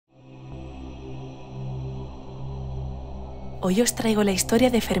Hoy os traigo la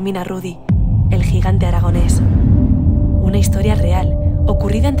historia de Fermín Arrudi, el gigante aragonés. Una historia real,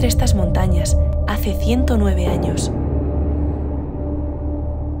 ocurrida entre estas montañas, hace 109 años.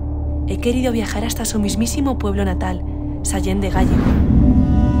 He querido viajar hasta su mismísimo pueblo natal, Sallent de Gállego,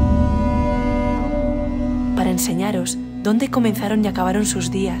 para enseñaros dónde comenzaron y acabaron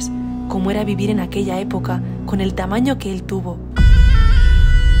sus días, cómo era vivir en aquella época con el tamaño que él tuvo,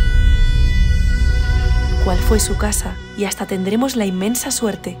 cuál fue su casa, y hasta tendremos la inmensa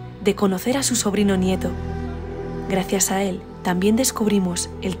suerte de conocer a su sobrino nieto. Gracias a él, también descubrimos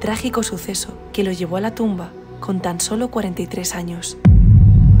el trágico suceso que lo llevó a la tumba con tan solo 43 años.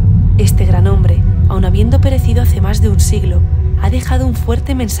 Este gran hombre, aun habiendo perecido hace más de un siglo, ha dejado un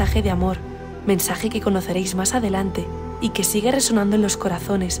fuerte mensaje de amor, mensaje que conoceréis más adelante y que sigue resonando en los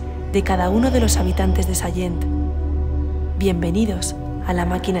corazones de cada uno de los habitantes de Sallent. Bienvenidos a la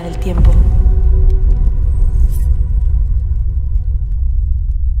máquina del tiempo.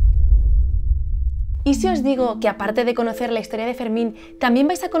 ¿Y si os digo que aparte de conocer la historia de Fermín, también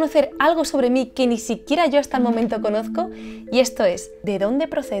vais a conocer algo sobre mí que ni siquiera yo hasta el momento conozco? Y esto es, ¿de dónde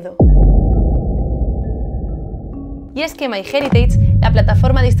procedo? Y es que MyHeritage, la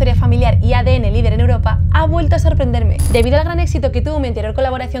plataforma de historia familiar y ADN líder en Europa, ha vuelto a sorprenderme. Debido al gran éxito que tuvo mi anterior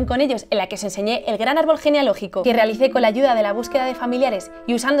colaboración con ellos, en la que os enseñé el gran árbol genealógico que realicé con la ayuda de la búsqueda de familiares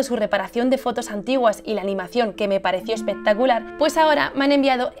y usando su reparación de fotos antiguas y la animación que me pareció espectacular, pues ahora me han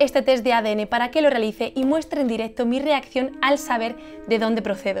enviado este test de ADN para que lo realice y muestre en directo mi reacción al saber de dónde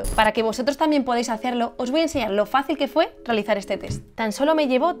procedo. Para que vosotros también podáis hacerlo, os voy a enseñar lo fácil que fue realizar este test. Tan solo me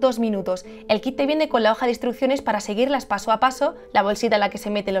llevó 2 minutos. El kit te viene con la hoja de instrucciones para seguirlas paso a paso, la bolsita en la que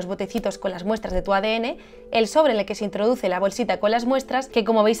se meten los botecitos con las muestras de tu ADN, el sobre en el que se introduce la bolsita con las muestras, que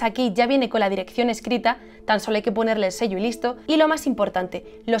como veis aquí ya viene con la dirección escrita, tan solo hay que ponerle el sello y listo, y lo más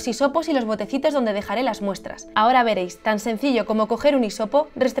importante, los hisopos y los botecitos donde dejaré las muestras. Ahora veréis, tan sencillo como coger un hisopo,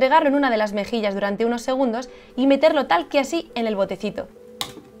 restregarlo en una de las mejillas durante unos segundos y meterlo tal que así en el botecito.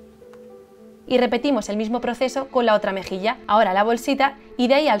 Y repetimos el mismo proceso con la otra mejilla, ahora la bolsita y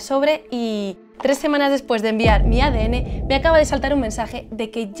de ahí al sobre y... 3 semanas después de enviar mi ADN, me acaba de saltar un mensaje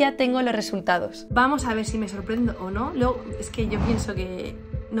de que ya tengo los resultados. Vamos a ver si me sorprendo o no. Luego, es que yo pienso que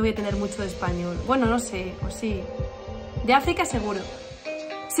no voy a tener mucho de español. Bueno, no sé, o sí. De África seguro.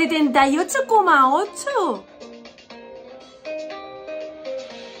 ¡78,8!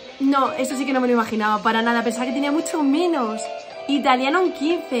 No, eso sí que no me lo imaginaba para nada. Pensaba que tenía mucho menos. Italiano un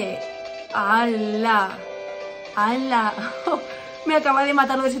 15. ¡Hala! ¡Hala! Me acaba de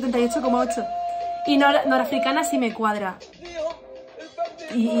matar lo de 78,8. Y norafricana sí me cuadra.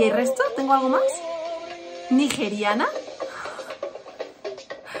 ¿Y el resto? ¿Tengo algo más? ¿Nigeriana?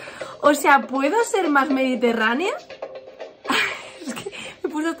 O sea, ¿puedo ser más mediterránea? Es que me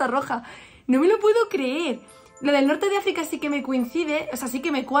puse hasta roja. No me lo puedo creer. Lo del norte de África sí que me coincide, o sea, sí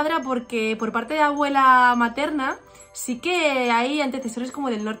que me cuadra porque por parte de abuela materna sí que hay antecesores como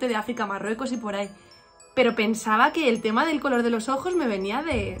del norte de África, Marruecos y por ahí. Pero pensaba que el tema del color de los ojos me venía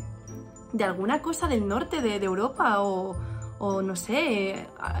de alguna cosa del norte de Europa o no sé,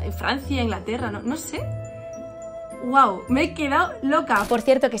 Francia, Inglaterra, no sé. ¡Wow! Me he quedado loca. Por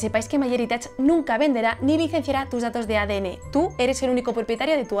cierto, que sepáis que MyHeritage nunca venderá ni licenciará tus datos de ADN. Tú eres el único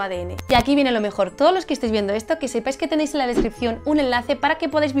propietario de tu ADN. Y aquí viene lo mejor. Todos los que estéis viendo esto, que sepáis que tenéis en la descripción un enlace para que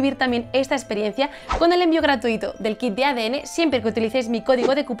podáis vivir también esta experiencia con el envío gratuito del kit de ADN siempre que utilicéis mi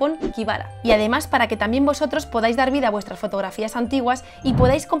código de cupón KIVARA. Y además para que también vosotros podáis dar vida a vuestras fotografías antiguas y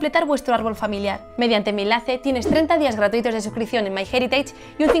podáis completar vuestro árbol familiar. Mediante mi enlace tienes 30 días gratuitos de suscripción en MyHeritage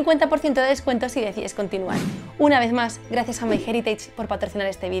y un 50% de descuento si decides continuar. Una vez más, gracias a MyHeritage por patrocinar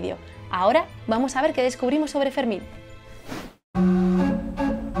este vídeo. Ahora vamos a ver qué descubrimos sobre Fermín.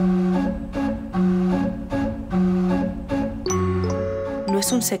 No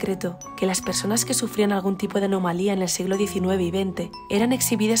es un secreto que las personas que sufrían algún tipo de anomalía en el siglo XIX y XX eran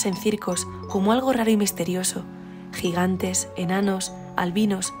exhibidas en circos como algo raro y misterioso. Gigantes, enanos,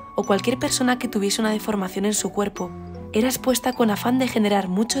 albinos o cualquier persona que tuviese una deformación en su cuerpo era expuesta con afán de generar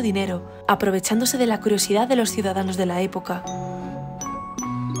mucho dinero, aprovechándose de la curiosidad de los ciudadanos de la época.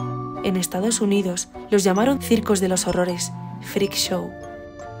 En Estados Unidos los llamaron circos de los horrores, freak show.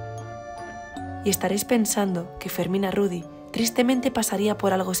 Y estaréis pensando que Fermín Arrudi tristemente pasaría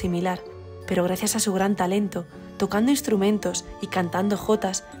por algo similar, pero gracias a su gran talento, tocando instrumentos y cantando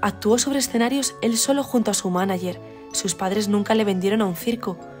jotas, actuó sobre escenarios él solo junto a su manager. Sus padres nunca le vendieron a un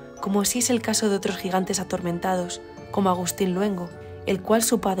circo, como sí es el caso de otros gigantes atormentados, como Agustín Luengo, el cual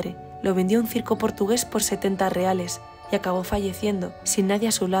su padre lo vendió a un circo portugués por 70 reales y acabó falleciendo sin nadie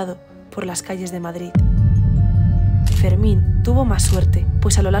a su lado por las calles de Madrid. Fermín tuvo más suerte,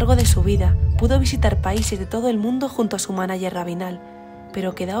 pues a lo largo de su vida pudo visitar países de todo el mundo junto a su manager Rabinal,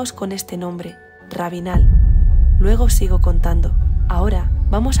 pero quedaos con este nombre, Rabinal. Luego os sigo contando. Ahora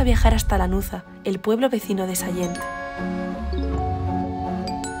vamos a viajar hasta Lanuza, el pueblo vecino de Sallent.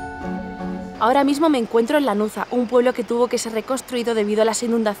 Ahora mismo me encuentro en Lanuza, un pueblo que tuvo que ser reconstruido debido a las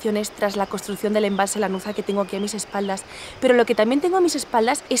inundaciones tras la construcción del embalse Lanuza que tengo aquí a mis espaldas. Pero lo que también tengo a mis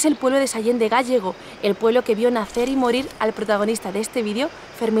espaldas es el pueblo de Sallent de Gállego, el pueblo que vio nacer y morir al protagonista de este vídeo,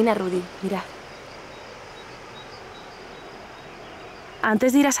 Fermín Arrudi. Mirad.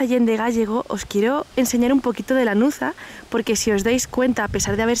 Antes de ir a Sallent de Gállego os quiero enseñar un poquito de Lanuza, porque si os dais cuenta, a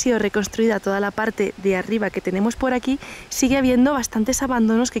pesar de haber sido reconstruida toda la parte de arriba que tenemos por aquí, sigue habiendo bastantes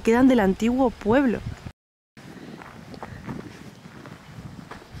abandonos que quedan del antiguo pueblo.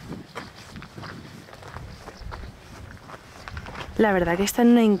 La verdad que está en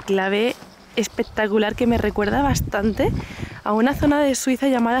un enclave espectacular que me recuerda bastante a una zona de Suiza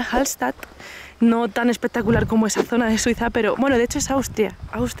llamada Hallstatt. No tan espectacular como esa zona de Suiza, pero bueno, de hecho es Austria,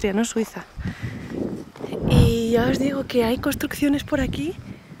 no Suiza. Y ya os digo que hay construcciones por aquí,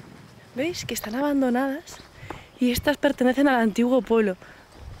 ¿veis? Que están abandonadas y estas pertenecen al antiguo pueblo.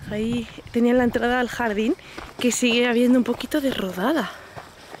 Ahí tenían la entrada al jardín, que sigue habiendo un poquito de rodada.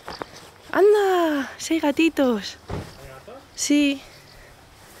 ¡Anda! ¡Sí, hay gatitos! Sí.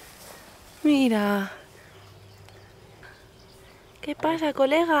 Mira. ¿Qué pasa,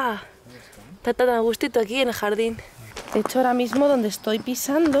 colega? Está tan a gustito aquí en el jardín. De hecho, ahora mismo donde estoy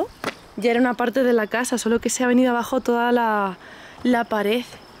pisando ya era una parte de la casa, solo que se ha venido abajo toda la pared.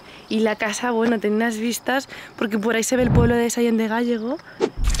 Y la casa, bueno, tiene unas vistas, porque por ahí se ve el pueblo de Sallent de Gállego.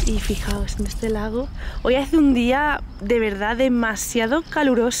 Y fijaos en este lago. Hoy hace un día de verdad demasiado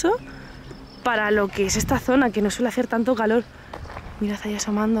caluroso para lo que es esta zona, que no suele hacer tanto calor. Mirad ahí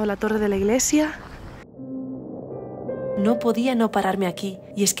asomando la torre de la iglesia. No podía no pararme aquí,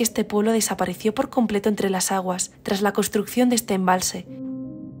 y es que este pueblo desapareció por completo entre las aguas tras la construcción de este embalse.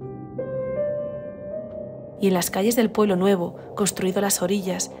 Y en las calles del pueblo nuevo, construido a las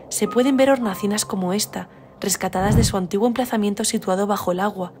orillas, se pueden ver hornacinas como esta, rescatadas de su antiguo emplazamiento situado bajo el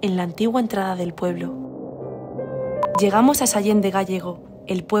agua, en la antigua entrada del pueblo. Llegamos a Sallent de Gállego,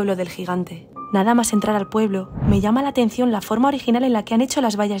 el pueblo del gigante. Nada más entrar al pueblo, me llama la atención la forma original en la que han hecho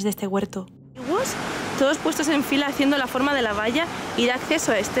las vallas de este huerto. Todos puestos en fila haciendo la forma de la valla y da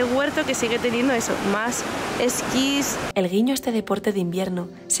acceso a este huerto que sigue teniendo eso, más esquís. El guiño a este deporte de invierno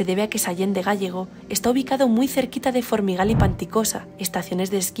se debe a que Sallent de Gállego está ubicado muy cerquita de Formigal y Panticosa, estaciones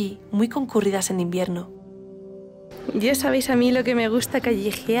de esquí muy concurridas en invierno. Ya sabéis a mí lo que me gusta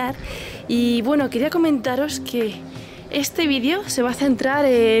callejear y bueno, quería comentaros que este vídeo se va a centrar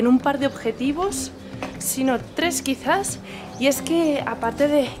en un par de objetivos, sino 3 quizás. Y es que, aparte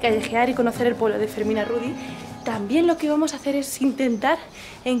de callejear y conocer el pueblo de Fermín Arrudi, también lo que vamos a hacer es intentar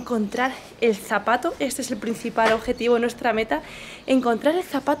encontrar el zapato, este es el principal objetivo, nuestra meta, encontrar el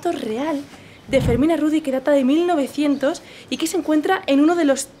zapato real de Fermín Arrudi que data de 1900 y que se encuentra en uno de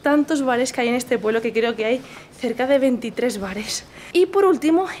los tantos bares que hay en este pueblo, que creo que hay cerca de 23 bares. Y por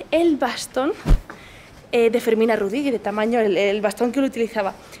último, el bastón de Fermín Arrudi, de tamaño, el bastón que él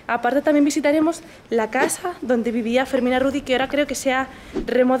utilizaba. Aparte también visitaremos la casa donde vivía Fermín Arrudi, que ahora creo que se ha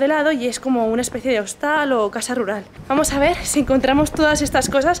remodelado y es como una especie de hostal o casa rural. Vamos a ver si encontramos todas estas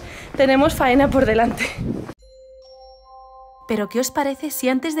cosas, tenemos faena por delante. Pero ¿qué os parece si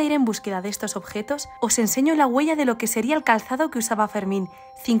antes de ir en búsqueda de estos objetos os enseño la huella de lo que sería el calzado que usaba Fermín,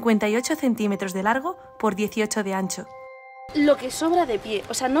 58 centímetros de largo por 18 de ancho? Lo que sobra de pie,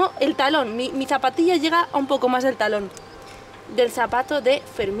 o sea, no el talón, mi zapatilla llega a un poco más del talón del zapato de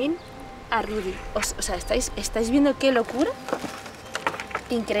Fermín Arrudi. O sea, ¿estáis viendo qué locura?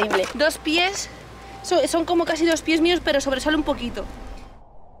 Increíble. 2 pies, son como casi 2 pies míos, pero sobresale un poquito.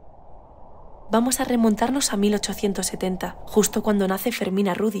 Vamos a remontarnos a 1870, justo cuando nace Fermín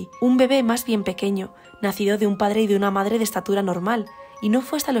Arrudi, un bebé más bien pequeño, nacido de un padre y de una madre de estatura normal, y no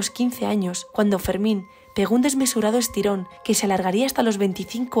fue hasta los 15 años cuando Fermín pegó un desmesurado estirón que se alargaría hasta los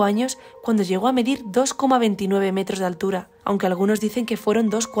 25 años cuando llegó a medir 2,29 metros de altura, aunque algunos dicen que fueron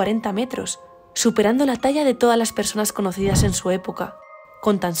 2,40 metros, superando la talla de todas las personas conocidas en su época.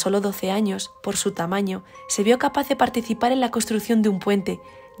 Con tan solo 12 años, por su tamaño, se vio capaz de participar en la construcción de un puente,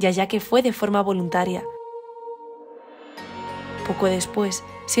 ya que fue de forma voluntaria. Poco después,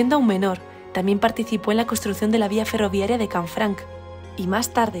 siendo aún menor, también participó en la construcción de la vía ferroviaria de Canfranc, y más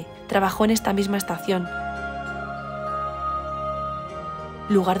tarde trabajó en esta misma estación,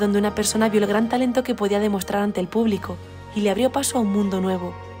 lugar donde una persona vio el gran talento que podía demostrar ante el público y le abrió paso a un mundo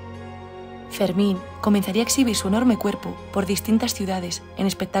nuevo. Fermín comenzaría a exhibir su enorme cuerpo por distintas ciudades, en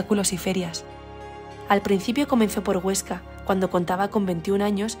espectáculos y ferias. Al principio comenzó por Huesca, cuando contaba con 21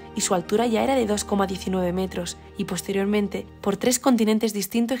 años y su altura ya era de 2,19 metros, y posteriormente por 3 continentes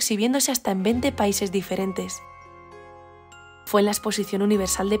distintos, exhibiéndose hasta en 20 países diferentes. Fue en la Exposición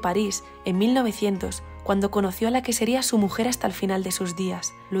Universal de París, en 1900, cuando conoció a la que sería su mujer hasta el final de sus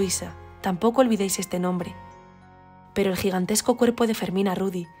días, Luisa. Tampoco olvidéis este nombre. Pero el gigantesco cuerpo de Fermín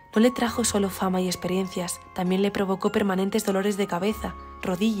Arrudi no le trajo solo fama y experiencias, también le provocó permanentes dolores de cabeza,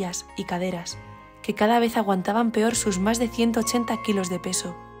 rodillas y caderas, que cada vez aguantaban peor sus más de 180 kilos de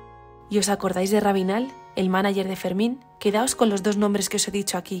peso. ¿Y os acordáis de Rabinal, el manager de Fermín? Quedaos con los 2 nombres que os he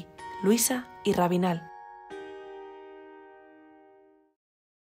dicho aquí, Luisa y Rabinal.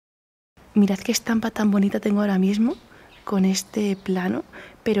 Mirad qué estampa tan bonita tengo ahora mismo con este plano,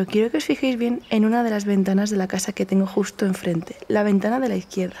 pero quiero que os fijéis bien en una de las ventanas de la casa que tengo justo enfrente, la ventana de la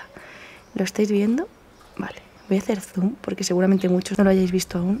izquierda. ¿Lo estáis viendo? Vale, voy a hacer zoom porque seguramente muchos no lo hayáis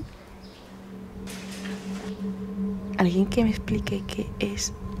visto aún. ¿Alguien que me explique qué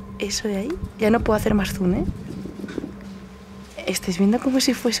es eso de ahí? Ya no puedo hacer más zoom, ¿eh? ¿Estáis viendo como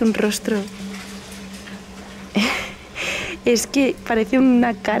si fuese un rostro? Es que parece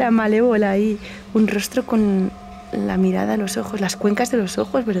una cara malévola ahí, un rostro con la mirada a los ojos, las cuencas de los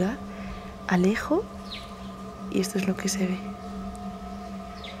ojos, ¿verdad? Alejo y esto es lo que se ve.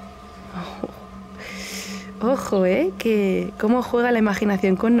 Ojo, que cómo juega la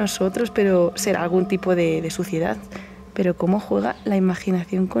imaginación con nosotros, pero será algún tipo de suciedad, pero cómo juega la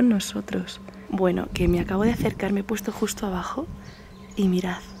imaginación con nosotros. Bueno, que me acabo de acercar, me he puesto justo abajo y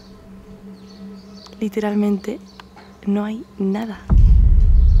mirad, literalmente no hay nada.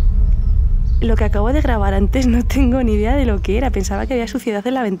 Lo que acabo de grabar antes no tengo ni idea de lo que era. Pensaba que había suciedad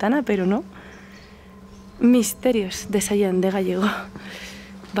en la ventana, pero no. Misterios de Sallent de Gállego.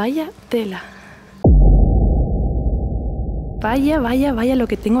 Vaya tela. Vaya lo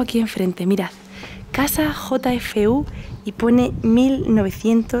que tengo aquí enfrente. Mirad. Casa JFU y pone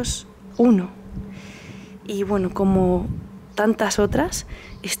 1901. Y bueno, como tantas otras,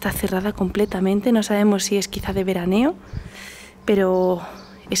 está cerrada completamente. No sabemos si es quizá de veraneo, pero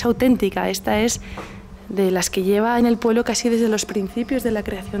es auténtica. Esta es de las que lleva en el pueblo casi desde los principios de la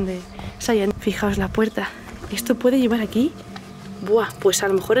creación de Sallent. Fijaos la puerta. Esto puede llevar aquí, pues a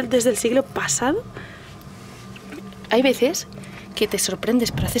lo mejor desde el siglo pasado. Hay veces que te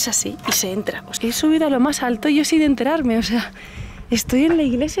sorprendes, pero haces así y se entra. He subido a lo más alto yo sin enterarme, o sea, estoy en la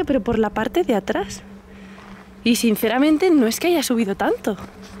iglesia pero por la parte de atrás. Y sinceramente no es que haya subido tanto.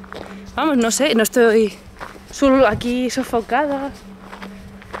 Vamos, no sé, no estoy solo aquí sofocada.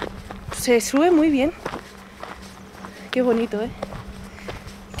 Se sube muy bien. Qué bonito,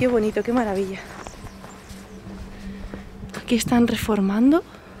 Qué bonito, qué maravilla. Aquí están reformando.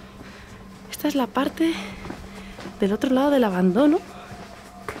 Esta es la parte del otro lado del abandono.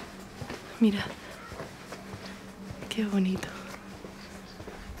 Mirad. Qué bonito.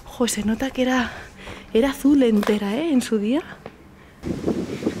 Ojo, se nota que era azul entera, en su día.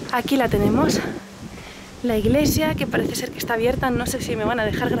 Aquí la tenemos. La iglesia, que parece ser que está abierta. No sé si me van a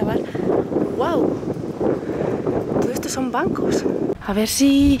dejar grabar. ¡Wow! Todo esto son bancos. A ver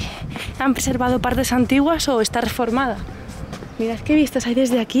si han preservado partes antiguas o está reformada. Mirad qué vistas hay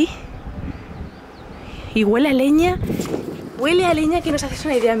desde aquí. Y huele a leña. Huele a leña que nos haces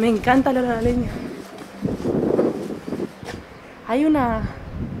una idea. Me encanta el olor a leña. Hay una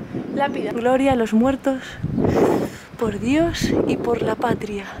lápida. Gloria a los muertos, por Dios y por la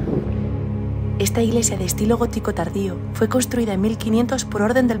patria. Esta iglesia de estilo gótico tardío fue construida en 1500 por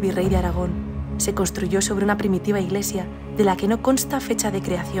orden del virrey de Aragón. Se construyó sobre una primitiva iglesia de la que no consta fecha de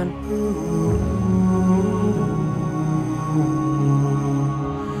creación.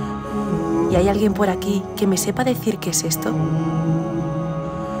 ¿Y hay alguien por aquí que me sepa decir qué es esto?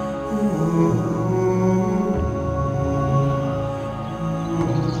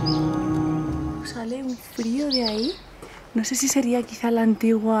 Sale un frío de ahí. No sé si sería quizá la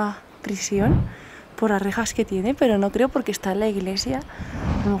antigua prisión por las rejas que tiene, pero no creo porque está en la iglesia.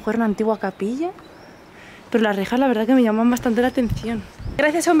 A lo mejor una antigua capilla. Pero las rejas la verdad que me llaman bastante la atención.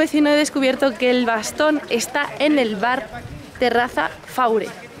 Gracias a un vecino he descubierto que el bastón está en el bar Terraza Faure.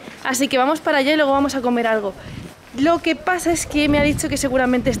 Así que vamos para allá y luego vamos a comer algo. Lo que pasa es que me ha dicho que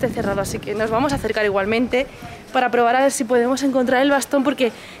seguramente esté cerrado, así que nos vamos a acercar igualmente para probar a ver si podemos encontrar el bastón,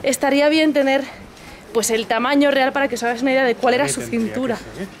 porque estaría bien tener pues el tamaño real para que os hagáis una idea de cuál era su cintura.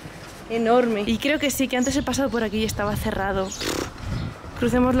 Enorme. Y creo que sí, que antes he pasado por aquí y estaba cerrado.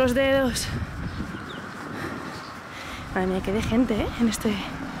 Crucemos los dedos. Madre mía, qué de gente, en este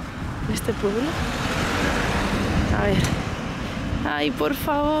pueblo. A ver. Ay, por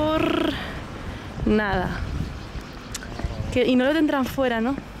favor. Nada. Y no lo tendrán fuera,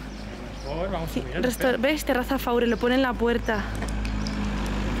 ¿no? Vamos a mirar. ¿Ves? Terraza Faure, lo pone en la puerta.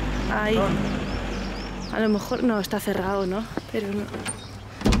 Ahí. A lo mejor no, está cerrado, ¿no? Pero no.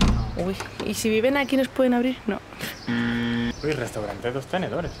 Uy, ¿y si viven aquí nos pueden abrir? No. Uy, restaurante Dos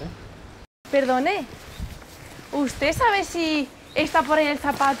Tenedores, ¿eh? Perdone, ¿usted sabe si está por ahí el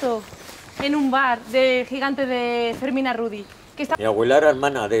zapato en un bar de Gigante de Fermín Arrudi? Mi abuela era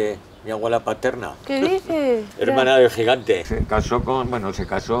hermana de mi abuela paterna. ¿Qué dice? Hermana del Gigante. Se casó,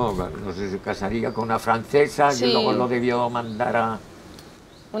 no sé si se casaría con una francesa, Sí. que luego lo debió mandar a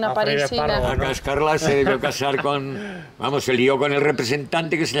Una freír parisina. espárragos. a cascarla, se debió casar con... Vamos, se lió con el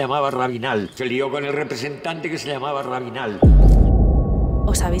representante que se llamaba Rabinal.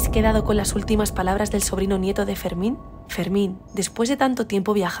 ¿Os habéis quedado con las últimas palabras del sobrino nieto de Fermín? Fermín, después de tanto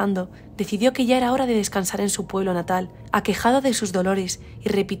tiempo viajando, decidió que ya era hora de descansar en su pueblo natal, aquejado de sus dolores y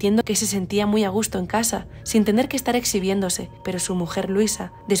repitiendo que se sentía muy a gusto en casa, sin tener que estar exhibiéndose, pero su mujer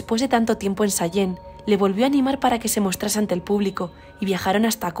Luisa, después de tanto tiempo en Sallent, le volvió a animar para que se mostrase ante el público y viajaron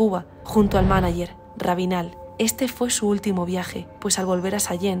hasta Cuba, junto al manager, Rabinal. Este fue su último viaje, pues al volver a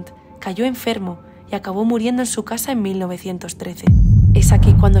Sallent, cayó enfermo y acabó muriendo en su casa en 1913. Es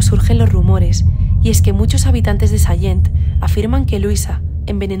aquí cuando surgen los rumores, y es que muchos habitantes de Sallent afirman que Luisa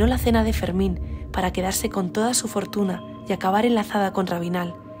envenenó la cena de Fermín para quedarse con toda su fortuna y acabar enlazada con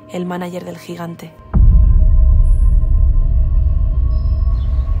Rabinal, el manager del Gigante.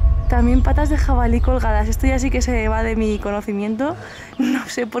 También patas de jabalí colgadas. Esto ya sí que se va de mi conocimiento. No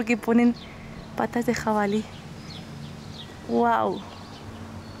sé por qué ponen patas de jabalí. ¡Wow!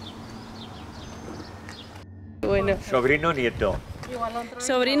 Bueno. Sobrino nieto.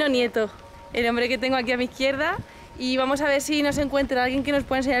 Sobrino nieto, el hombre que tengo aquí a mi izquierda, y vamos a ver si nos encuentra alguien que nos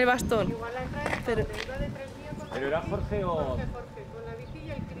pueda enseñar el bastón. ¿Pero era Jorge o...?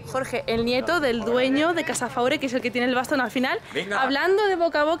 Jorge, el nieto del dueño de Casa Faure, que es el que tiene el bastón al final. Venga. Hablando de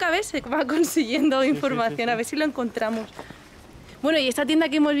boca a boca, ¿ves? Se va consiguiendo información, a ver si lo encontramos. Bueno, y esta tienda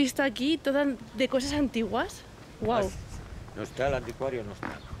que hemos visto aquí, toda de cosas antiguas. ¡Wow! No está, el anticuario no está.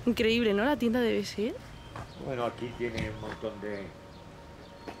 Increíble, ¿no? La tienda debe ser. Bueno, aquí tiene un montón de...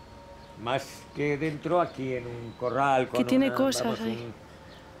 Más que dentro, aquí en un corral con Que tiene una, cosas vamos, ahí.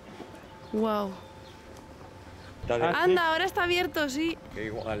 ¡Wow! Está de- Anda, ahora está abierto, sí. que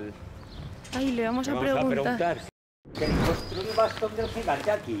igual... Ay, le vamos a Vamos a preguntar. preguntar. ¿Que encontró el bastón del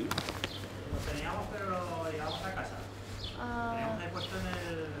Gigante aquí? Lo teníamos, pero lo llevamos a casa. Teníamos ahí puesto en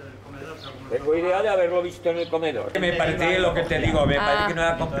el comedor. Pero como Tengo idea de haberlo visto en el comedor. Me parece lo que te digo, me parece que no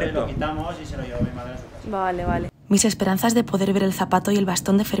era entonces completo. lo quitamos y se lo llevó mi madre a su casa. Vale, vale. Mis esperanzas de poder ver el zapato y el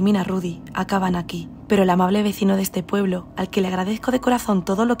bastón de Fermín Arrudi acaban aquí, pero el amable vecino de este pueblo, al que le agradezco de corazón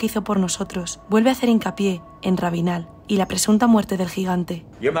todo lo que hizo por nosotros, vuelve a hacer hincapié en Rabinal y la presunta muerte del Gigante.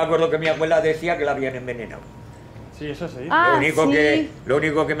 Yo me acuerdo que mi abuela decía que la habían envenenado. Sí, eso sí. Ah, Lo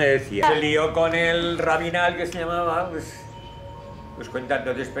único que me decía. Se lió con el Rabinal, que se llamaba, pues cuenta,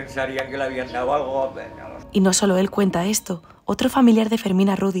 entonces pensarían que le habían dado algo. Y no solo él cuenta esto, otro familiar de Fermín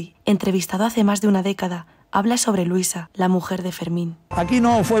Arrudi, entrevistado hace más de una década, habla sobre Luisa, la mujer de Fermín. Aquí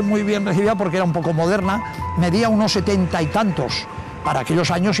no fue muy bien recibida porque era un poco moderna, medía unos 70 y tantos, para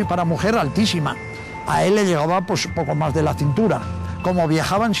aquellos años y para mujer altísima. A él le llegaba pues poco más de la cintura. Como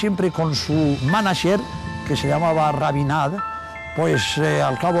viajaban siempre con su manager, que se llamaba Rabinad, pues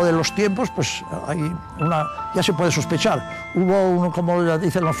al cabo de los tiempos, pues ya se puede sospechar. Hubo, como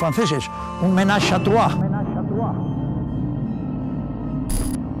dicen los franceses, un ménage à trois.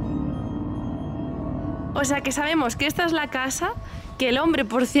 O sea que sabemos que esta es la casa, que el hombre,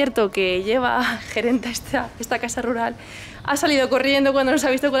 por cierto, que lleva gerente esta casa rural, ha salido corriendo cuando nos ha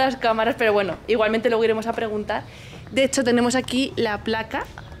visto con las cámaras, pero bueno, igualmente luego iremos a preguntar. De hecho, tenemos aquí la placa.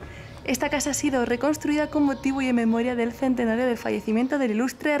 Esta casa ha sido reconstruida con motivo y en memoria del centenario del fallecimiento del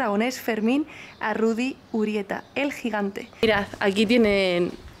ilustre aragonés Fermín Arrudi Urieta, el Gigante. Mirad, aquí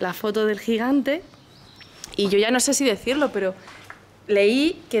tienen la foto del Gigante y yo ya no sé si decirlo, pero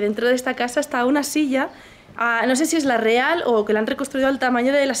leí que dentro de esta casa está una silla, no sé si es la real o que la han reconstruido al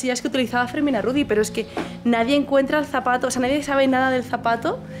tamaño de las sillas que utilizaba Fermín Arrudi, pero es que nadie encuentra el zapato, o sea, nadie sabe nada del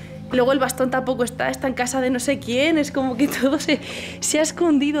zapato. Luego el bastón tampoco está en casa de no sé quién, es como que todo se ha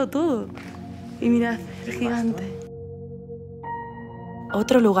escondido todo. Y mirad, el Gigante.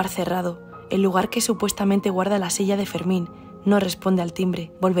 Otro lugar cerrado, el lugar que supuestamente guarda la silla de Fermín, no responde al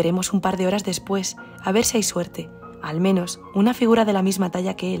timbre. Volveremos un par de horas después, a ver si hay suerte. Al menos, una figura de la misma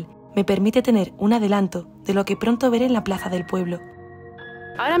talla que él me permite tener un adelanto de lo que pronto veré en la plaza del pueblo.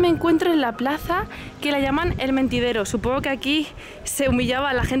 Ahora me encuentro en la plaza que la llaman El Mentidero. Supongo que aquí se humillaba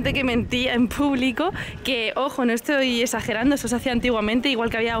a la gente que mentía en público, que, ojo, no estoy exagerando, eso se hacía antiguamente, igual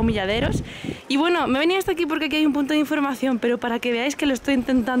que había humilladeros. Y bueno, me he venido hasta aquí porque aquí hay un punto de información, pero para que veáis que lo estoy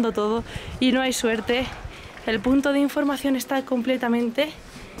intentando todo y no hay suerte, el punto de información está completamente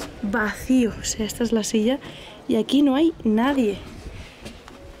vacío. O sea, esta es la silla y aquí no hay nadie.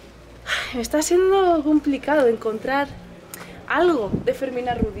 Está siendo complicado encontrar algo de Fermín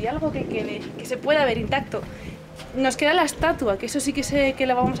Arrudi, algo que quede, que se pueda ver intacto. Nos queda la estatua, que eso sí que sé que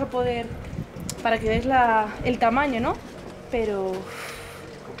la vamos a poder, para que veáis el tamaño, ¿no? Pero...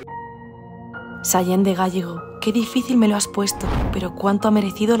 Sallent de Gállego, qué difícil me lo has puesto, pero cuánto ha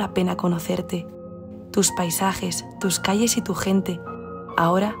merecido la pena conocerte. Tus paisajes, tus calles y tu gente.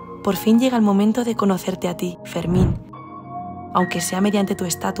 Ahora, por fin llega el momento de conocerte a ti, Fermín. Aunque sea mediante tu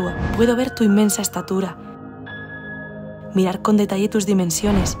estatua, puedo ver tu inmensa estatura, mirar con detalle tus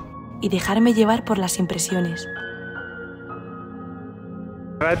dimensiones y dejarme llevar por las impresiones.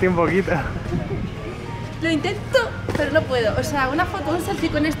 Grábate un poquito. Lo intento, pero no puedo. O sea, una foto, un selfie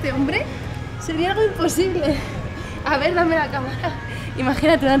con este hombre sería algo imposible. A ver, dame la cámara.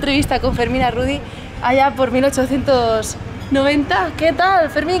 Imagínate una entrevista con Fermín Arrudi allá por 1890. ¿Qué tal,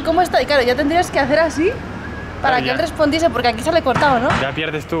 Fermín? ¿Cómo está? Y claro, ya tendrías que hacer así para que él respondiese, porque aquí sale cortado, ¿no? Ya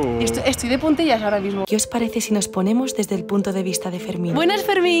pierdes tú. Estoy de puntillas ahora mismo. ¿Qué os parece si nos ponemos desde el punto de vista de Fermín? Buenas,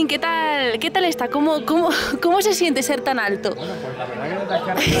 Fermín, ¿qué tal? ¿Qué tal está? ¿Cómo se siente ser tan alto? Bueno, pues la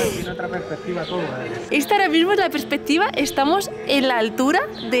verdad que tiene otra perspectiva todo. Esta ahora mismo es la perspectiva, estamos en la altura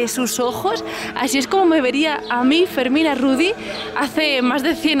de sus ojos, así es como me vería a mí, Fermín Arrudi, hace más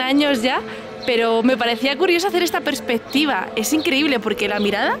de 100 años ya, pero me parecía curioso hacer esta perspectiva. Es increíble porque la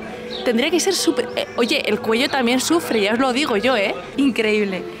mirada tendría que ser súper... Oye, el cuello también sufre, ya os lo digo yo, ¿eh?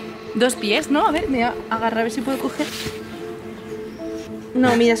 Increíble. 2 pies, ¿no? A ver, me voy a agarrar a ver si puedo coger.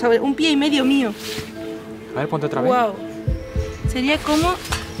 No, mira, sobre un pie y medio mío. A ver, ponte otra vez. Wow. Sería como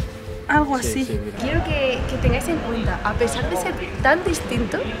algo así. Sí, Quiero que tengáis en cuenta, a pesar de ser tan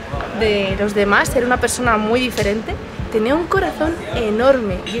distinto de los demás, ser una persona muy diferente, tenía un corazón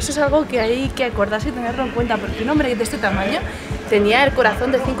enorme y eso es algo que hay que acordarse y tenerlo en cuenta, porque un hombre de este tamaño tenía el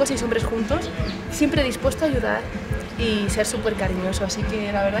corazón de 5 o 6 hombres juntos, siempre dispuesto a ayudar y ser súper cariñoso, así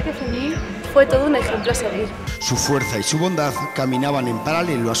que la verdad que Fermín fue todo un ejemplo a seguir. Su fuerza y su bondad caminaban en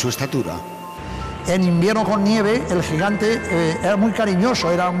paralelo a su estatura. En invierno con nieve, el gigante era muy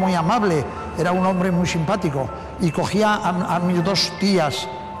cariñoso, era muy amable, era un hombre muy simpático y cogía a mis 2 tías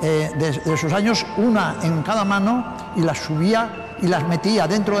de sus años, una en cada mano, y las subía y las metía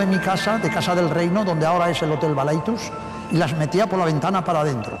dentro de mi casa, de Casa del Reino, donde ahora es el Hotel Balaitus, y las metía por la ventana para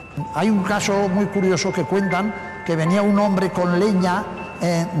adentro. Hay un caso muy curioso que cuentan que venía un hombre con leña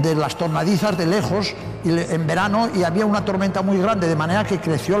de las tornadizas de lejos en verano y había una tormenta muy grande, de manera que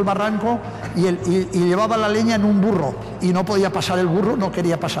creció el barranco y llevaba la leña en un burro y no podía pasar el burro, no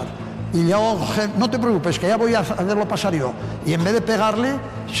quería pasar. Y yo, no te preocupes, que ya voy a hacerlo pasar yo. Y en vez de pegarle,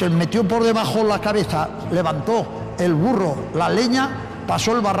 se metió por debajo la cabeza, levantó el burro, la leña,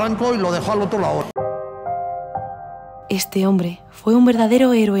 pasó el barranco y lo dejó al otro lado. Este hombre fue un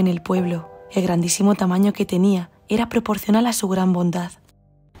verdadero héroe en el pueblo. El grandísimo tamaño que tenía era proporcional a su gran bondad.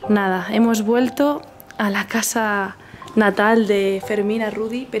 Nada, hemos vuelto a la casa natal de Fermín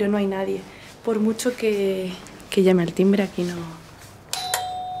Arrudi, pero no hay nadie. Por mucho que llame al timbre, aquí no...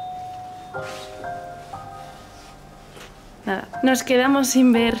 Nada, nos quedamos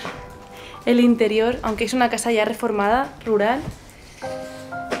sin ver el interior, aunque es una casa ya reformada, rural,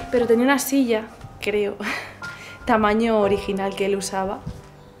 pero tenía una silla, creo, tamaño original que él usaba.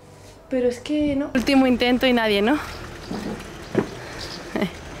 Pero es que no. Último intento y nadie, ¿no?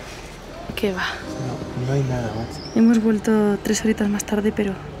 ¿Qué va? No hay nada más. Hemos vuelto 3 horitas más tarde,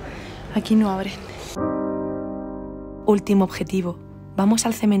 pero aquí no abren. Último objetivo. Vamos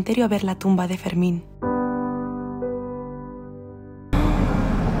al cementerio a ver la tumba de Fermín.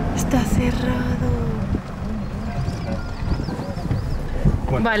 Está cerrado.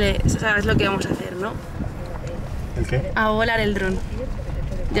 Bueno. Vale, sabes lo que vamos a hacer, ¿no? ¿El qué? A volar el dron.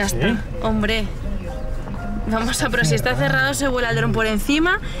 Ya ¿Sí? está. Hombre. Vamos a, pero si está cerrado se vuela el dron por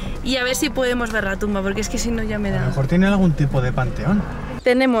encima y a ver si podemos ver la tumba, porque es que si no ya me A lo da. mejor tiene algún tipo de panteón.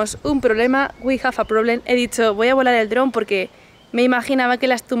 Tenemos un problema, we have a problem. He dicho, voy a volar el dron porque me imaginaba que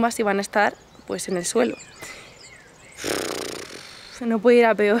las tumbas iban a estar pues en el suelo. No puede ir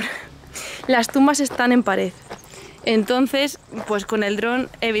a peor. Las tumbas están en pared. Entonces, pues con el dron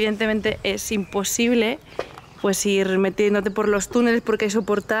evidentemente es imposible pues ir metiéndote por los túneles porque hay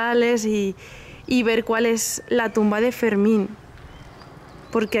soportales y ver cuál es la tumba de Fermín.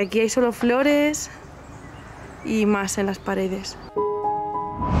 Porque aquí hay solo flores y más en las paredes.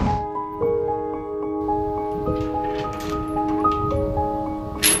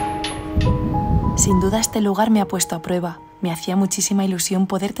 Sin duda este lugar me ha puesto a prueba. Me hacía muchísima ilusión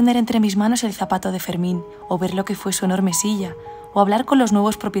poder tener entre mis manos el zapato de Fermín, o ver lo que fue su enorme silla, o hablar con los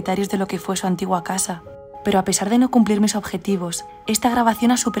nuevos propietarios de lo que fue su antigua casa. Pero a pesar de no cumplir mis objetivos, esta grabación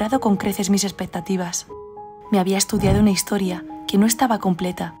ha superado con creces mis expectativas. Me había estudiado una historia que no estaba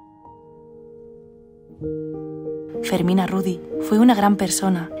completa. Fermín Arrudi fue una gran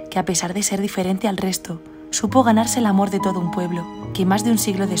persona que, a pesar de ser diferente al resto, supo ganarse el amor de todo un pueblo, que más de un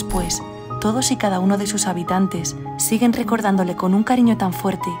siglo después, todos y cada uno de sus habitantes siguen recordándole con un cariño tan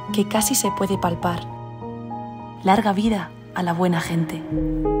fuerte que casi se puede palpar. Larga vida a la buena gente.